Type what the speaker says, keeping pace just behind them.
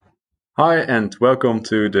Hi, and welcome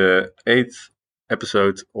to the eighth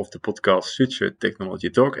episode of the podcast Future Technology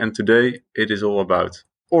Talk. And today it is all about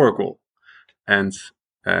Oracle. And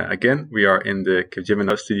again, we are in the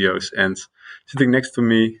Capgemini studios, and sitting next to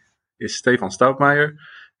me is Stefan Stoutmeijer.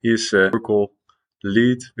 He is Oracle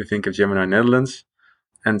lead within Capgemini Netherlands.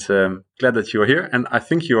 And glad that you are here. And I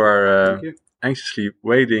think you are Thank you. anxiously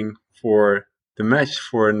waiting for the match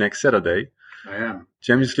for next Saturday, I am.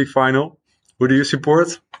 Champions League final. Who do you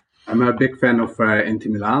support? I'm a big fan of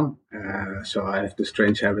Inter Milan, so I have the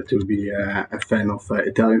strange habit to be a fan of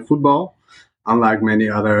Italian football, unlike many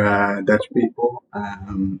other Dutch people.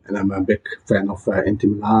 And I'm a big fan of Inter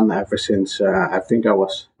Milan ever since I think I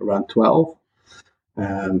was around 12.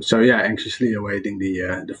 So yeah, anxiously awaiting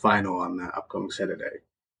the final on upcoming Saturday.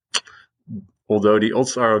 Although the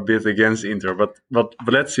odds are a bit against Inter, but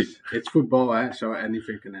let's see. It's football, so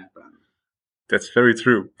anything can happen. That's very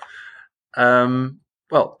true.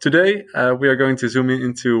 Well, today we are going to zoom in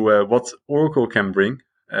into what Oracle can bring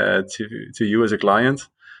to you as a client.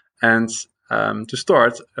 And to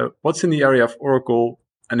start, what's in the area of Oracle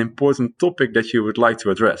an important topic that you would like to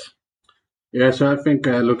address? Yeah, so I think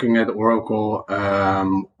looking at Oracle,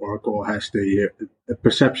 Oracle has the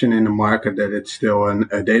perception in the market that it's still a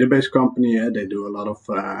database company. They do a lot of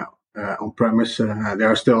on-premise. There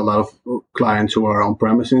are still a lot of clients who are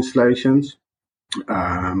on-premise installations.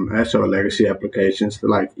 So legacy applications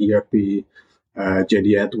like ERP,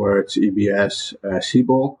 JD Edwards, EBS,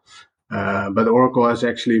 Siebel. But Oracle has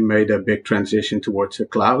actually made a big transition towards the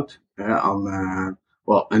cloud through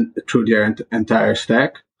their entire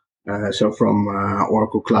stack. So from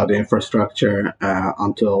Oracle Cloud Infrastructure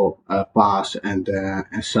until PaaS and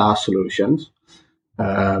SaaS solutions.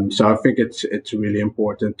 So I think it's really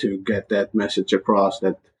important to get that message across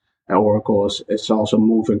that Oracle is also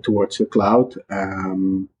moving towards the cloud.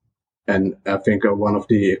 And I think one of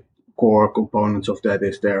the core components of that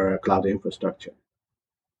is their cloud infrastructure.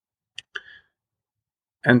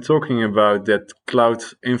 And talking about that cloud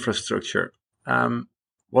infrastructure,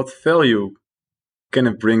 what value can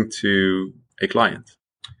it bring to a client?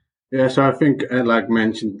 Yeah, so I think, like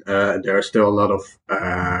mentioned, there are still a lot of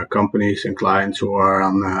companies and clients who are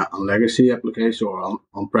on legacy applications or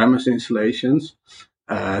on-premise installations.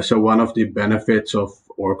 So one of the benefits of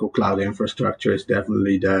Oracle Cloud Infrastructure is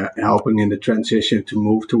definitely the helping in the transition to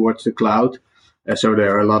move towards the cloud. So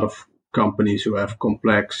there are a lot of companies who have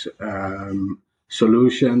complex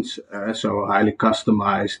solutions, so highly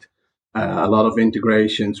customized, a lot of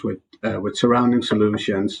integrations with surrounding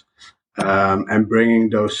solutions. And bringing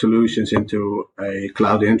those solutions into a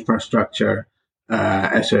cloud infrastructure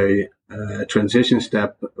as a transition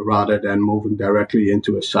step rather than moving directly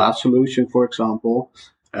into a SaaS solution, for example.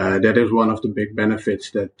 That is one of the big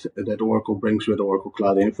benefits that Oracle brings with Oracle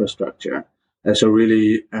Cloud Infrastructure. So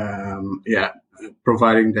really,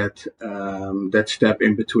 providing that step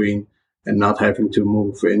in between and not having to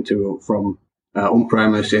move from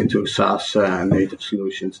on-premise into SaaS native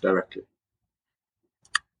solutions directly.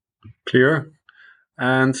 Clear.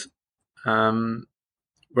 And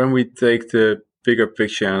when we take the bigger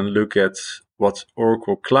picture and look at what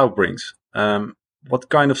Oracle Cloud brings, what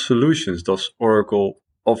kind of solutions does Oracle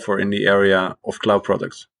offer in the area of cloud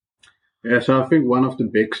products? Yeah, so I think one of the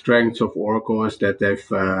big strengths of Oracle is that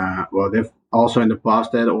they've also in the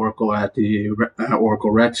past had Oracle at the Oracle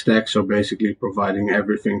Red Stack, so basically providing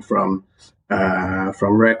everything from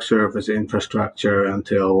rec service infrastructure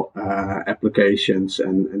until applications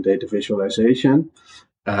and data visualization.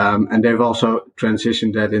 And they've also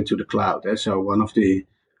transitioned that into the cloud. So one of the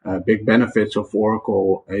big benefits of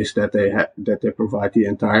Oracle is that they provide the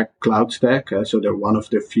entire cloud stack. So they're one of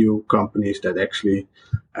the few companies that actually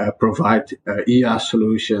provide IaaS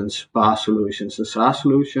solutions, PaaS solutions, and SaaS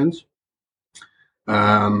solutions.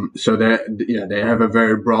 So they have a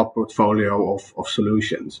very broad portfolio of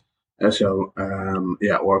solutions.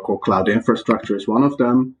 Oracle Cloud Infrastructure is one of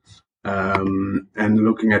them. And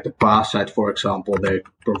looking at the PaaS side, for example, they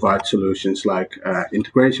provide solutions like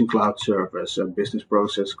Integration Cloud Service, Business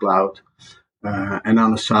Process Cloud. And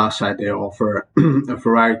on the SaaS side, they offer a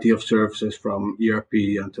variety of services from ERP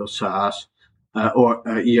until SaaS, or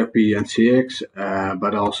ERP and CX,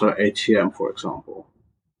 but also HCM, for example.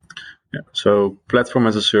 Yeah. So platform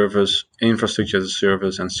as a service, infrastructure as a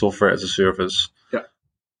service, and software as a service. Yeah.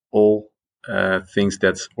 All things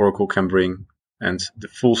that Oracle can bring. And the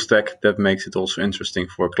full stack, that makes it also interesting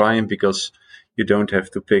for a client because you don't have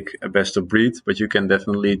to pick a best of breed, but you can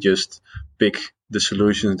definitely just pick the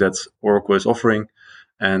solutions that Oracle is offering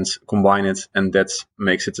and combine it, and that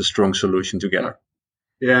makes it a strong solution together.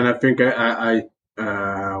 Yeah, and I think I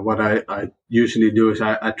what I usually do is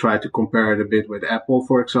I try to compare it a bit with Apple,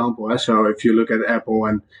 for example. So if you look at Apple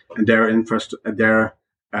and their their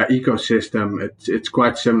ecosystem, it's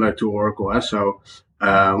quite similar to Oracle. So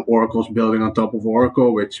Oracle's building on top of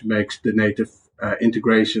Oracle, which makes the native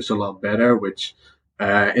integrations a lot better, which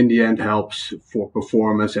in the end helps for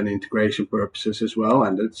performance and integration purposes as well.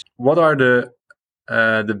 And it's What are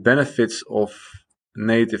the benefits of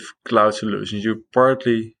native cloud solutions? You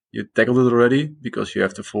tackled it already because you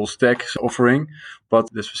have the full stack offering, but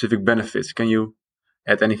the specific benefits, can you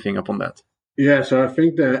add anything upon that? Yeah, so I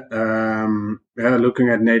think that looking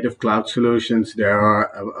at native cloud solutions, there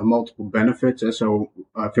are multiple benefits. So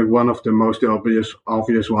I think one of the most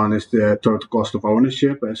obvious one is the total cost of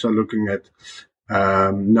ownership. So looking at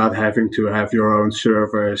not having to have your own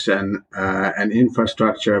servers and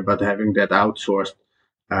infrastructure, but having that outsourced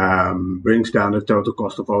brings down the total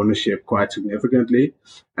cost of ownership quite significantly.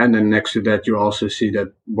 And then next to that, you also see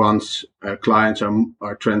that once clients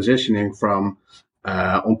are transitioning from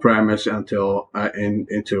on-premise until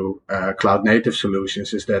into cloud native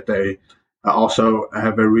solutions, is that they also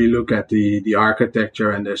have a relook at the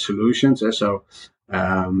architecture and the solutions. And so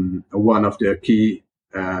one of the key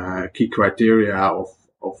criteria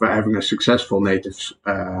of having a successful native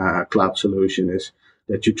cloud solution is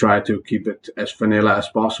that you try to keep it as vanilla as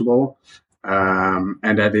possible,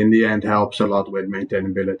 and that in the end helps a lot with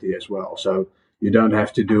maintainability as well. So you don't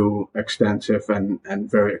have to do extensive and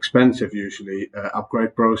very expensive, usually,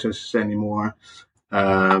 upgrade processes anymore.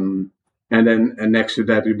 And then next to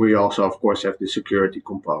that, we also, of course, have the security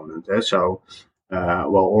component. So,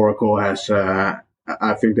 Oracle has,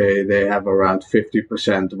 I think they have around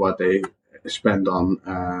 50% what they spend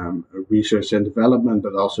on research and development,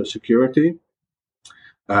 but also security.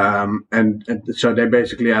 And so they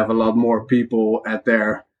basically have a lot more people at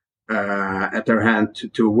their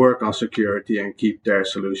hand to work on security and keep their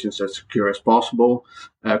solutions as secure as possible,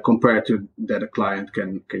 compared to that a client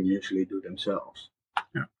can usually do themselves.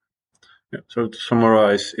 Yeah. So to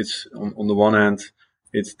summarize, it's on the one hand,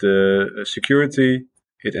 it's the security.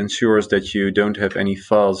 It ensures that you don't have any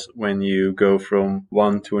files when you go from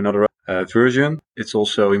one to another version. It's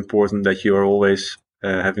also important that you are always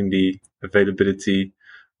having the availability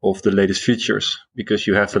of the latest features because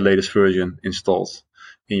you have the latest version installed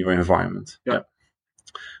in your environment. Yeah.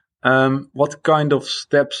 What kind of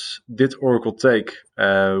steps did Oracle take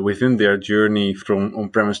within their journey from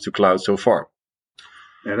on-premise to cloud so far?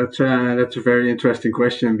 Yeah, that's a very interesting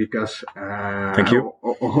question because Thank you.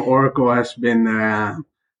 Oracle has been a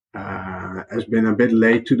bit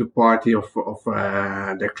late to the party of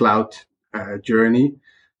their cloud journey.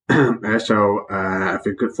 So I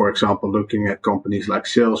think, for example, looking at companies like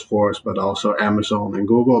Salesforce, but also Amazon and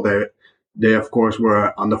Google, they of course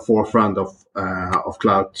were on the forefront of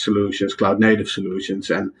cloud solutions, cloud native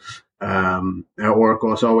solutions, and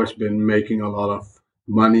Oracle has always been making a lot of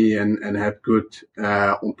money and had good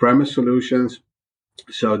on-premise solutions.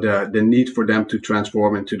 So the need for them to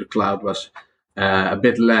transform into the cloud was a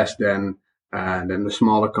bit less than the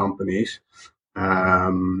smaller companies.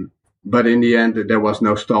 But in the end, there was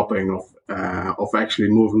no stopping of actually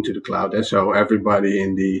moving to the cloud. And so everybody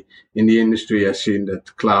in the industry has seen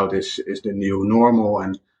that cloud is the new normal,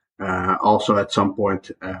 and also at some point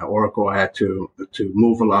Oracle had to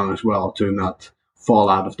move along as well to not fall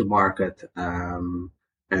out of the market, and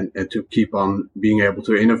to keep on being able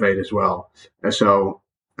to innovate as well. And so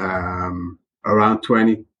around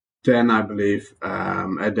 2010, I believe,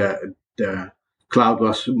 the cloud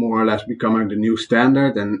was more or less becoming the new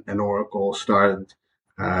standard, and Oracle started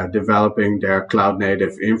developing their cloud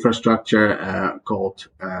native infrastructure called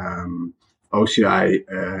OCI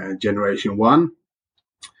Generation 1,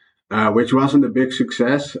 which wasn't a big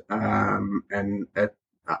success. And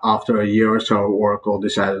after a year or so, Oracle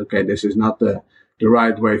decided, okay, this is not the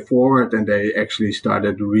right way forward, and they actually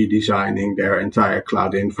started redesigning their entire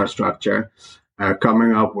cloud infrastructure,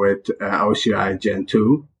 coming up with OCI Gen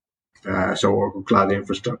 2. So Oracle Cloud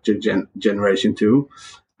Infrastructure Generation 2.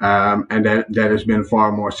 And that has been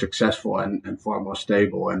far more successful and far more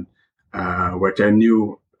stable. And with their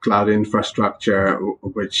new cloud infrastructure,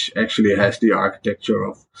 which actually has the architecture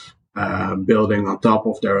of building on top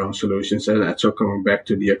of their own solutions. And so coming back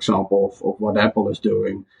to the example of what Apple is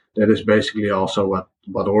doing, that is basically also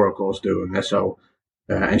what Oracle is doing. And so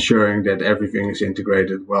ensuring that everything is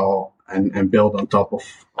integrated well and built on top of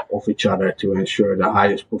each other to ensure the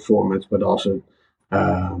highest performance, but also,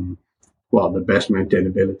 the best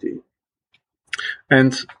maintainability.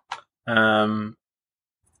 And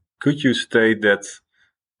could you state that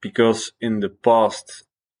because in the past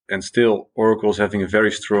and still Oracle is having a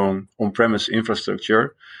very strong on-premise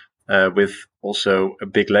infrastructure, with also a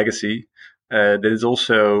big legacy, that is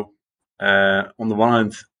also on the one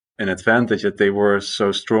hand an advantage that they were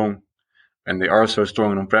so strong and they are so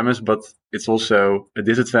strong on premise, but it's also a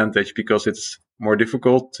disadvantage because it's more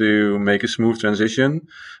difficult to make a smooth transition,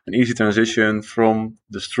 an easy transition from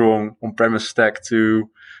the strong on-premise stack to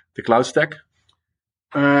the cloud stack.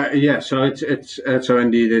 Yeah, so so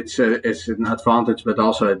indeed it's an advantage, but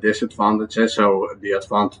also a disadvantage. So the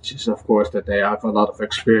advantage is, of course, that they have a lot of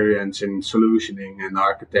experience in solutioning and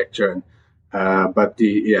architecture, but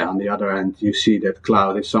on the other hand, you see that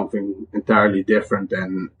cloud is something entirely different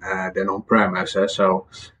than on premise. So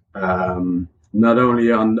not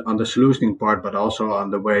only on the solutioning part, but also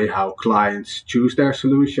on the way how clients choose their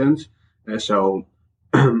solutions. So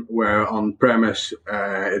where on premise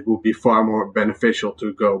it would be far more beneficial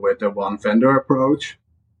to go with a one vendor approach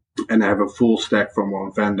and have a full stack from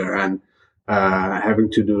one vendor and having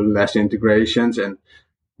to do less integrations. And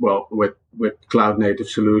well, with cloud native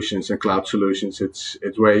solutions and cloud solutions, it's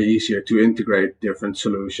way easier to integrate different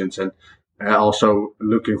solutions. And also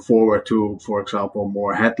looking forward to, for example,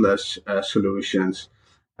 more headless solutions.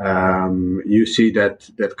 You see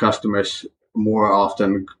that customers more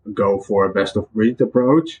often go for a best of breed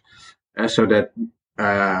approach, so that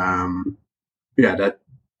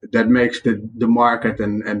that makes the market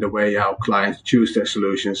and the way how clients choose their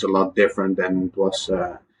solutions a lot different than it was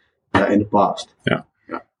in the past. Yeah.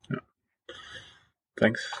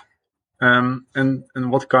 Thanks. And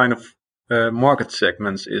what kind of market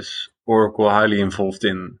segments is Oracle highly involved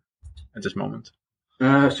in at this moment?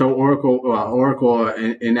 So Oracle,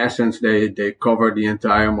 in essence, they cover the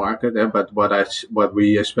entire market. But what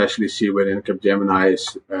we especially see within Capgemini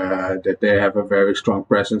is that they have a very strong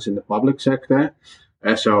presence in the public sector.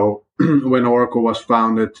 So when Oracle was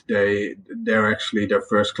founded, their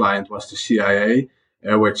first client was the CIA,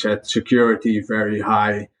 which had security very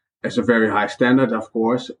high, as a very high standard, of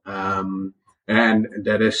course. And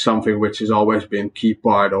that is something which has always been key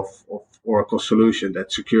part of Oracle's solution,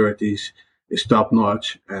 that security is top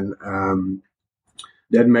notch, and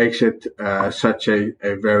that makes it such a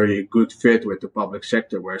very good fit with the public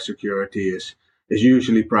sector, where security is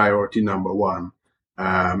usually priority number one.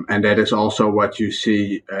 And that is also what you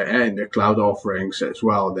see in the cloud offerings as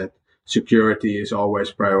well, that security is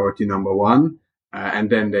always priority number one. And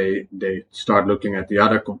then they start looking at the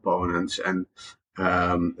other components. And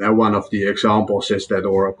one of the examples is that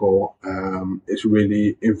Oracle is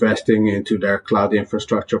really investing into their cloud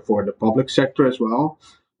infrastructure for the public sector as well.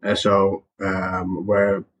 So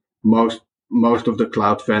where most of the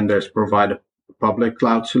cloud vendors provide a public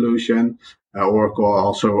cloud solution, Oracle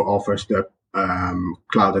also offers the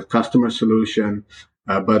clouded customer solution,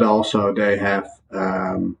 but also they have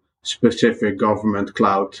specific government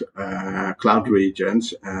cloud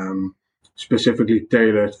regions, specifically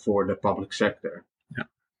tailored for the public sector.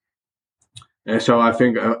 Yeah. So I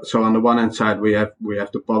think so. On the one hand side, we have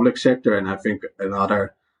the public sector, and I think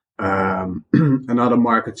another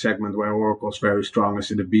market segment where Oracle is very strong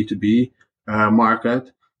is in the B2B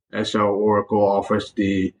market. And so Oracle offers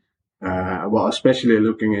especially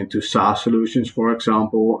looking into SaaS solutions, for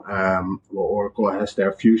example. Oracle has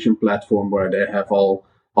their Fusion platform where they have all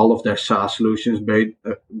of their SaaS solutions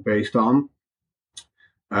based on,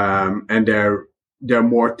 and they're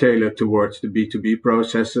more tailored towards the B2B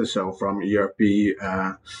processes. So from ERP,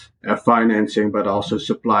 financing, but also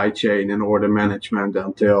supply chain and order management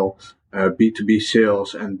until B2B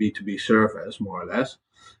sales and B2B service, more or less.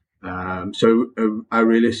 So I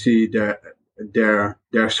really see that their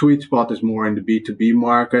sweet spot is more in the B2B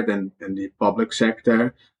market and the public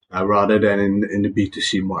sector rather than in the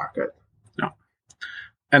B2C market. Yeah.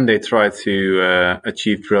 And they try to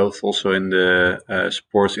achieve growth also in the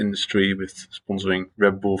sports industry with sponsoring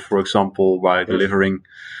Red Bull, for example, by delivering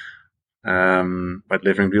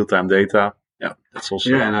real-time data. Yeah, that's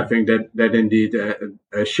also. Yeah, and I think that indeed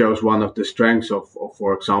shows one of the strengths of,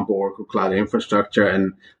 for example, Oracle Cloud Infrastructure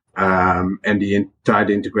and the tight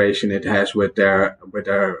integration it has with their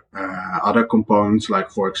other components,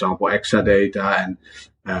 like for example Exadata and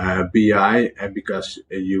BI, because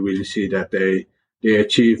you really see that they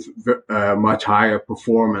achieve much higher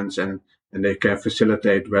performance and they can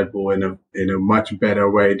facilitate Red Bull in a much better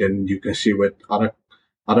way than you can see with other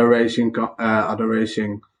racing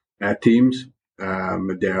teams.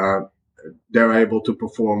 They're able to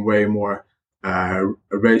perform way more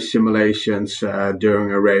race simulations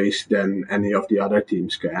during a race than any of the other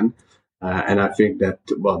teams can, and I think that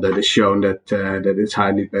is shown that it's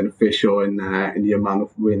highly beneficial in the amount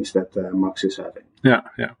of wins that Max is having. Yeah,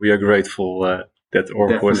 we are grateful that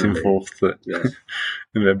Oracle is involved Yes.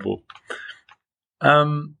 in Red Bull.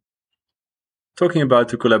 talking about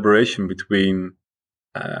the collaboration between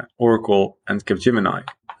Oracle and Capgemini,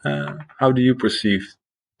 how do you perceive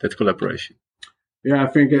that collaboration? Yeah, I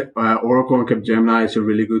think Oracle and Capgemini is a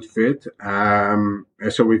really good fit.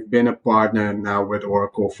 So we've been a partner now with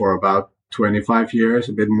Oracle for about 25 years,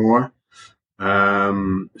 a bit more.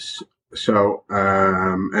 And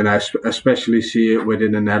I especially see it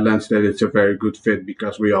within the Netherlands that it's a very good fit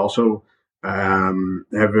because we also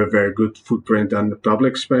have a very good footprint on the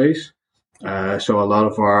public space. So a lot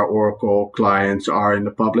of our Oracle clients are in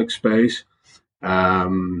the public space.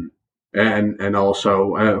 And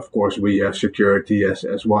also, of course, we have security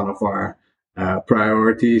as one of our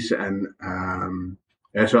priorities. And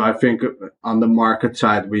so I think on the market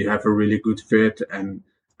side, we have a really good fit. And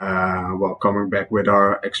coming back with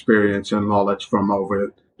our experience and knowledge from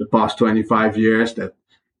over the past 25 years, that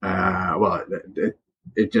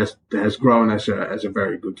it just has grown as a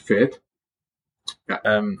very good fit. Yeah.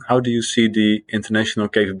 How do you see the international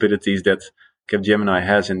capabilities that Capgemini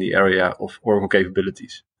has in the area of Oracle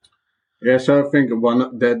capabilities? Yeah, so I think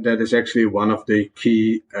that is actually one of the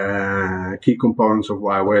key components of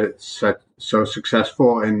why we're so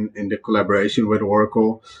successful in the collaboration with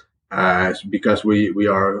Oracle, because we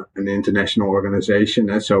are an international organization,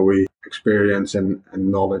 and so we experience and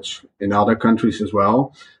knowledge in other countries as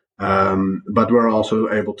well. But we're also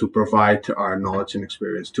able to provide our knowledge and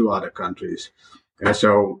experience to other countries. And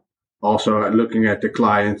so also looking at the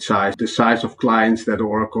client size, the size of clients that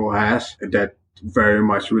Oracle has, that very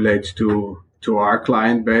much relates to our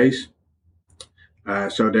client base.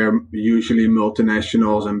 So they're usually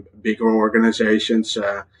multinationals and bigger organizations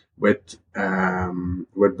with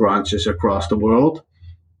branches across the world,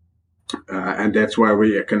 and that's where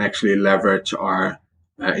we can actually leverage our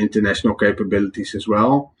international capabilities as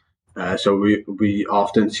well. So we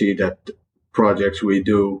often see that projects we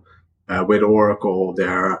do with Oracle,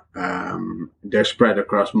 they're spread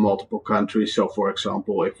across multiple countries. So, for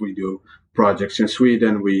example, if we do projects in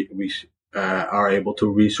Sweden, we are able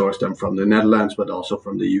to resource them from the Netherlands, but also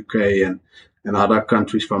from the UK and other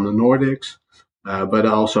countries from the Nordics. But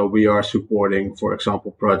also we are supporting, for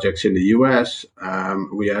example, projects in the US.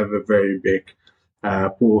 We have a very big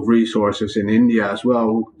pool of resources in India as well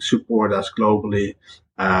who support us globally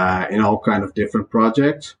in all kind of different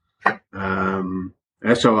projects.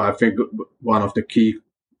 And so I think one of the key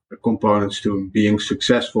components to being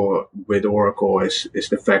successful with Oracle is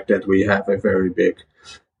the fact that we have a very big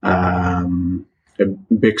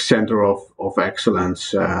center of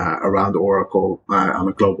excellence around Oracle on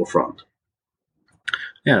a global front.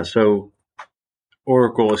 Yeah, so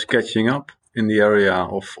Oracle is catching up in the area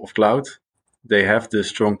of cloud. They have the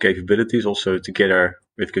strong capabilities also together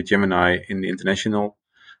with Capgemini in the international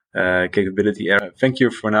capability area. Thank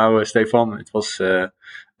you for now, Stefan. It was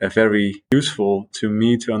very useful to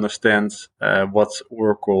me to understand what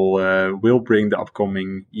Oracle will bring the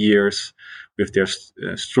upcoming years with their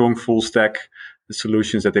strong full stack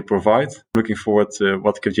solutions that they provide. Looking forward to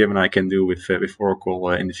what Capgemini can do with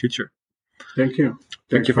Oracle in the future. Thank you.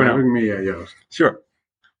 Thank you for having me, Joost. Sure.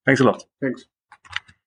 Thanks a lot. Thanks.